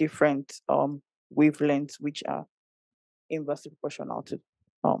at different wavelengths, which are inversely proportional to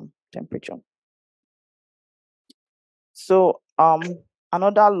temperature. So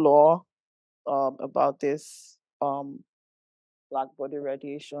another law about this black body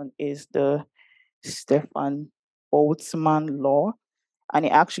radiation is the Stefan Boltzmann law, and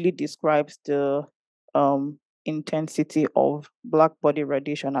it actually describes the intensity of black body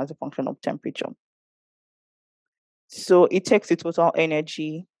radiation as a function of temperature. So it takes the total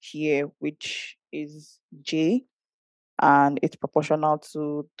energy here, which is J, and it's proportional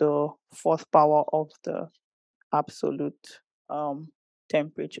to the fourth power of the absolute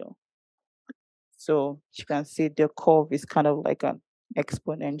temperature. So you can see the curve is kind of like an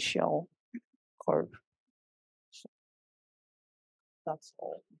exponential curve. So that's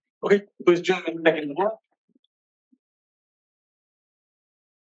all. Okay, please join me back in the room.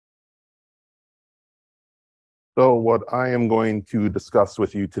 So what I am going to discuss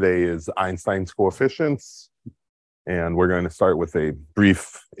with you today is Einstein's coefficients. And we're going to start with a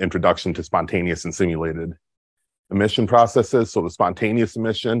brief introduction to spontaneous and simulated emission processes. So the spontaneous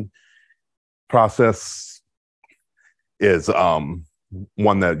emission process is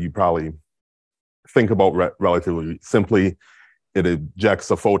one that you probably think about relatively simply. It ejects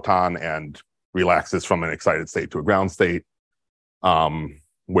a photon and relaxes from an excited state to a ground state,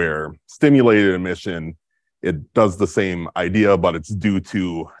 where stimulated emission, it does the same idea, but it's due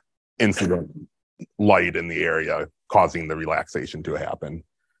to incident light in the area causing the relaxation to happen.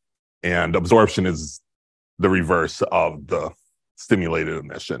 And absorption is the reverse of the stimulated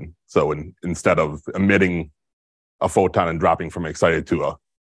emission. So instead of emitting a photon and dropping from excited to a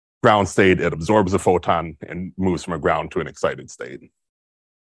ground state, it absorbs a photon and moves from a ground to an excited state.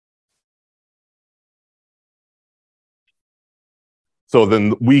 So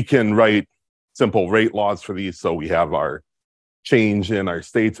then we can write simple rate laws for these. So we have our change in our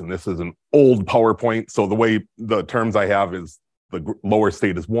states, and this is an old PowerPoint. So the way the terms I have is the lower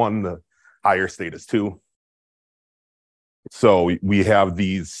state is 1, the higher state is 2. So we have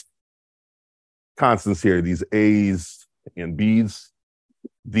these constants here, these A's and B's.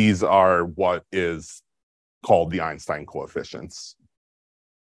 These are what is called the Einstein coefficients.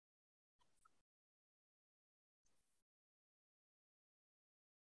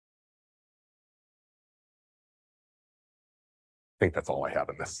 I think that's all I have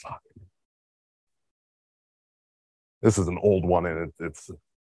in this slide. This is an old one, and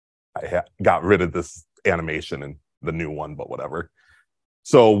I got rid of this animation and the new one, but whatever.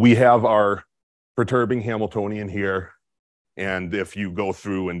 So we have our perturbing Hamiltonian here, and if you go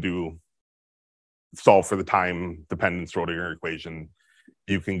through and solve for the time-dependent Schrodinger equation,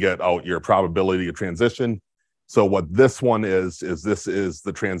 you can get out your probability of transition. So what this one is this is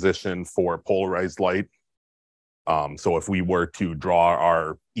the transition for polarized light. So if we were to draw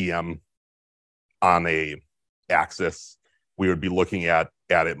our EM on a axis, we would be looking at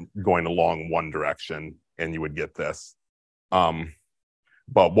it going along one direction, and you would get this.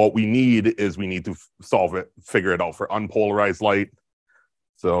 But what we need is we need to figure it out for unpolarized light.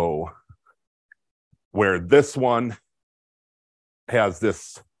 So where this one has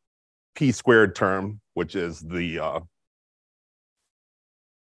this p squared term, which is the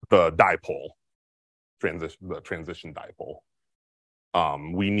dipole, the transition dipole.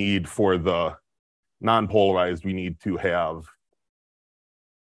 We need for the non-polarized, we need to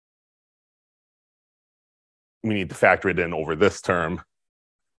factor it in over this term.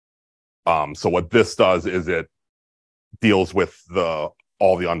 So what this does is it deals with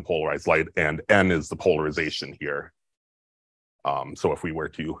all the unpolarized light, and N is the polarization here. So if we were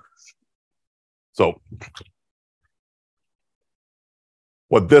to,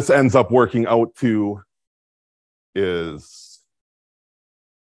 what this ends up working out to is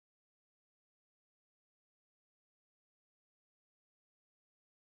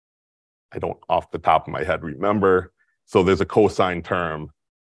I don't off the top of my head remember. So there's a cosine term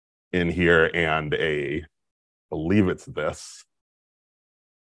in here and I believe it's this.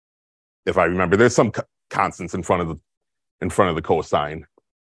 If I remember, there's some constants in front of the cosine.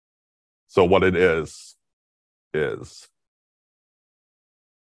 So what it is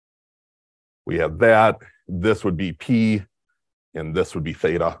we have that. This would be P, and this would be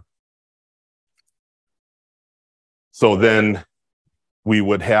theta. So then we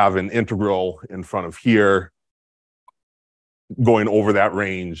would have an integral in front of here going over that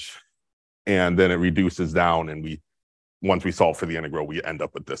range, and then it reduces down, and once we solve for the integral, we end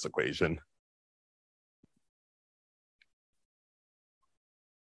up with this equation.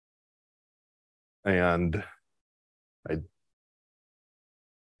 And it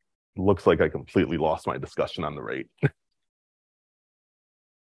looks like I completely lost my discussion on the rate.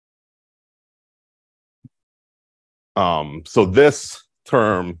 So this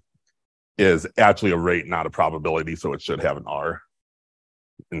term is actually a rate, not a probability, so it should have an R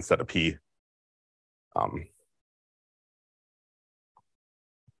instead of P.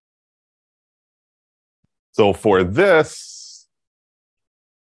 So for this,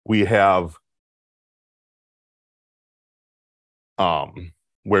 we have,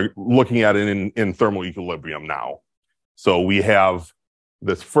 we're looking at it in thermal equilibrium now. So we have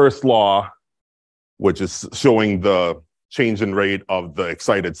this first law, which is showing the change in rate of the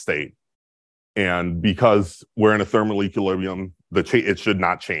excited state. And because we're in a thermal equilibrium, it should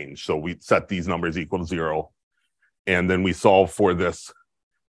not change. So we set these numbers equal to 0. And then we solve for this,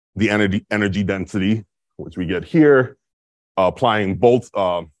 the energy density, which we get here, applying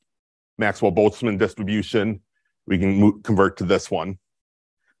Maxwell-Boltzmann distribution, we can convert to this one.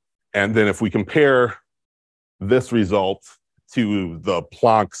 And then if we compare this result to the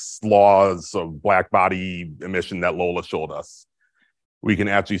Planck's laws of black body emission that Lola showed us, we can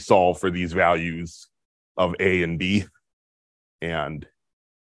actually solve for these values of A and B. And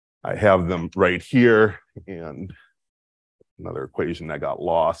I have them right here, and another equation that got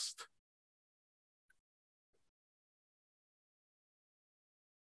lost.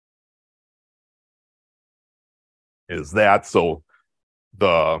 Is that, so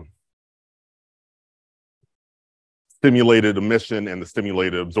the stimulated emission and the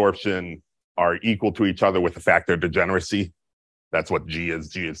stimulated absorption are equal to each other with the factor of degeneracy. That's what G is.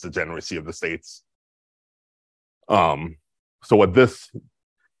 G is degeneracy of the states. So what this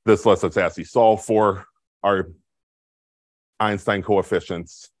lets us actually solve for our Einstein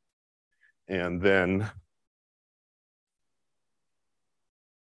coefficients. And then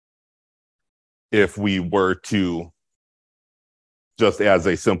if we were to, just as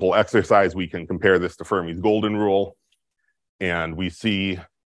a simple exercise, we can compare this to Fermi's golden rule. And we see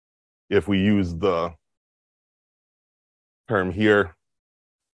if we use the term here,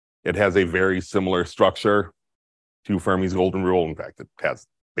 it has a very similar structure to Fermi's golden rule. In fact, it has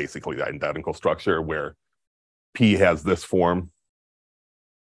basically the identical structure where P has this form.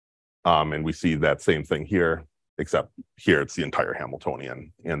 And we see that same thing here, except here it's the entire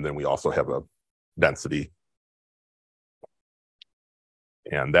Hamiltonian. And then we also have a density.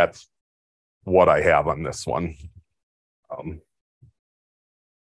 And that's what I have on this one.